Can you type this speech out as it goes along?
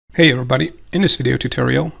Hey everybody, in this video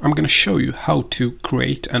tutorial I'm going to show you how to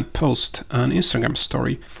create and post an Instagram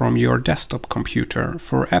story from your desktop computer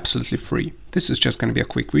for absolutely free. This is just going to be a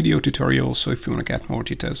quick video tutorial, so if you want to get more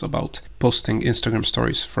details about posting Instagram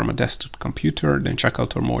stories from a desktop computer, then check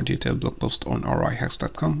out our more detailed blog post on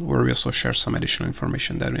rihacks.com, where we also share some additional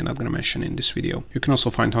information that we're not going to mention in this video. You can also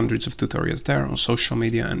find hundreds of tutorials there on social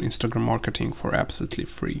media and Instagram marketing for absolutely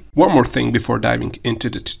free. One more thing before diving into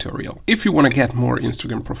the tutorial. If you want to get more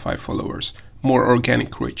Instagram profile followers, more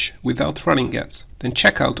organic reach without running ads, then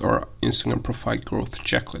check out our Instagram profile growth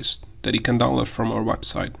checklist that you can download from our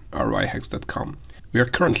website, rihacks.com. We are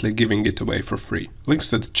currently giving it away for free. Links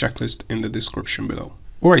to the checklist in the description below.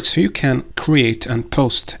 Alright, so you can create and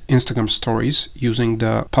post Instagram stories using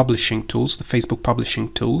the publishing tools, the Facebook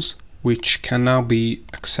publishing tools, which can now be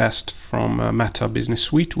accessed from Meta Business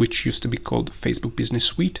Suite, which used to be called Facebook Business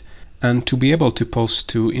Suite. And to be able to post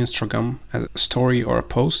to Instagram a story or a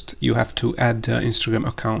post, you have to add the Instagram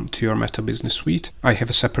account to your Meta Business Suite. I have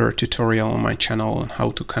a separate tutorial on my channel on how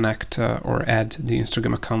to connect or add the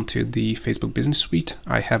Instagram account to the Facebook Business Suite.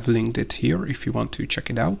 I have linked it here if you want to check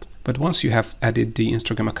it out. But once you have added the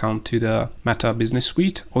Instagram account to the Meta Business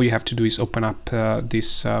Suite, all you have to do is open up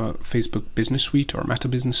this Facebook Business Suite or Meta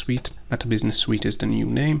Business Suite. Meta Business Suite is the new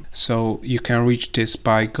name. So you can reach this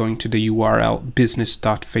by going to the URL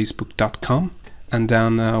business.facebook.com. And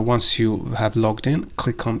then once you have logged in,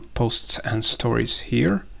 click on Posts and Stories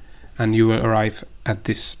here, and you will arrive at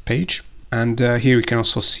this page. And here you can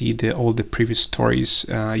also see all the previous stories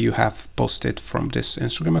you have posted from this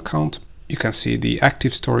Instagram account. You can see the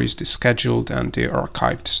active stories, the scheduled and the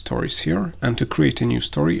archived stories here. And to create a new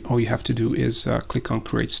story, all you have to do is click on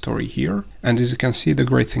Create Story here. And as you can see, the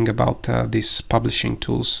great thing about this publishing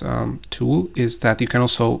tools tool is that you can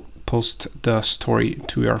also post the story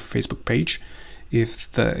to your Facebook page if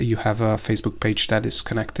you have a Facebook page that is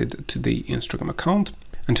connected to the Instagram account.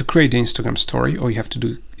 And to create the Instagram story, all you have to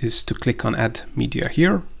do is to click on Add Media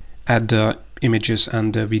here, add the images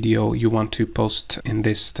and the video you want to post in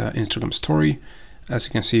this Instagram story. As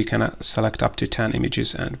you can see, you can select up to 10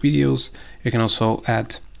 images and videos. You can also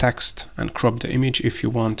add text and crop the image if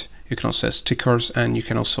you want. You can also add stickers, and you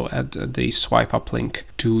can also add the swipe up link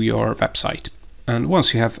to your website. And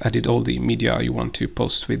once you have added all the media you want to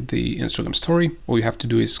post with the Instagram story, all you have to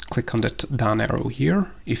do is click on that down arrow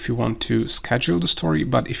here if you want to schedule the story.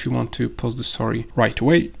 But if you want to post the story right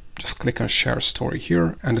away, just click on Share Story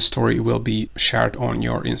here, and the story will be shared on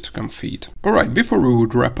your Instagram feed. Alright, before we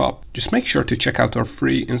would wrap up, just make sure to check out our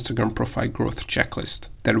free Instagram profile growth checklist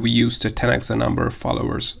that we use to 10x the number of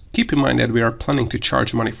followers. Keep in mind that we are planning to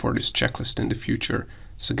charge money for this checklist in the future,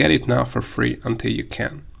 so get it now for free until you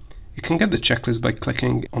can. You can get the checklist by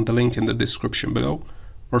clicking on the link in the description below,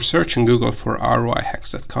 or search in Google for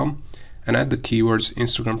rihacks.com and add the keywords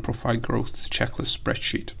Instagram profile growth checklist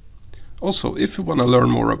spreadsheet. Also, if you want to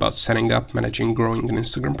learn more about setting up, managing, growing an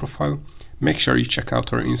Instagram profile, make sure you check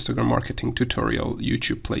out our Instagram marketing tutorial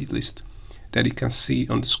YouTube playlist that you can see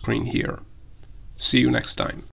on the screen here. See you next time.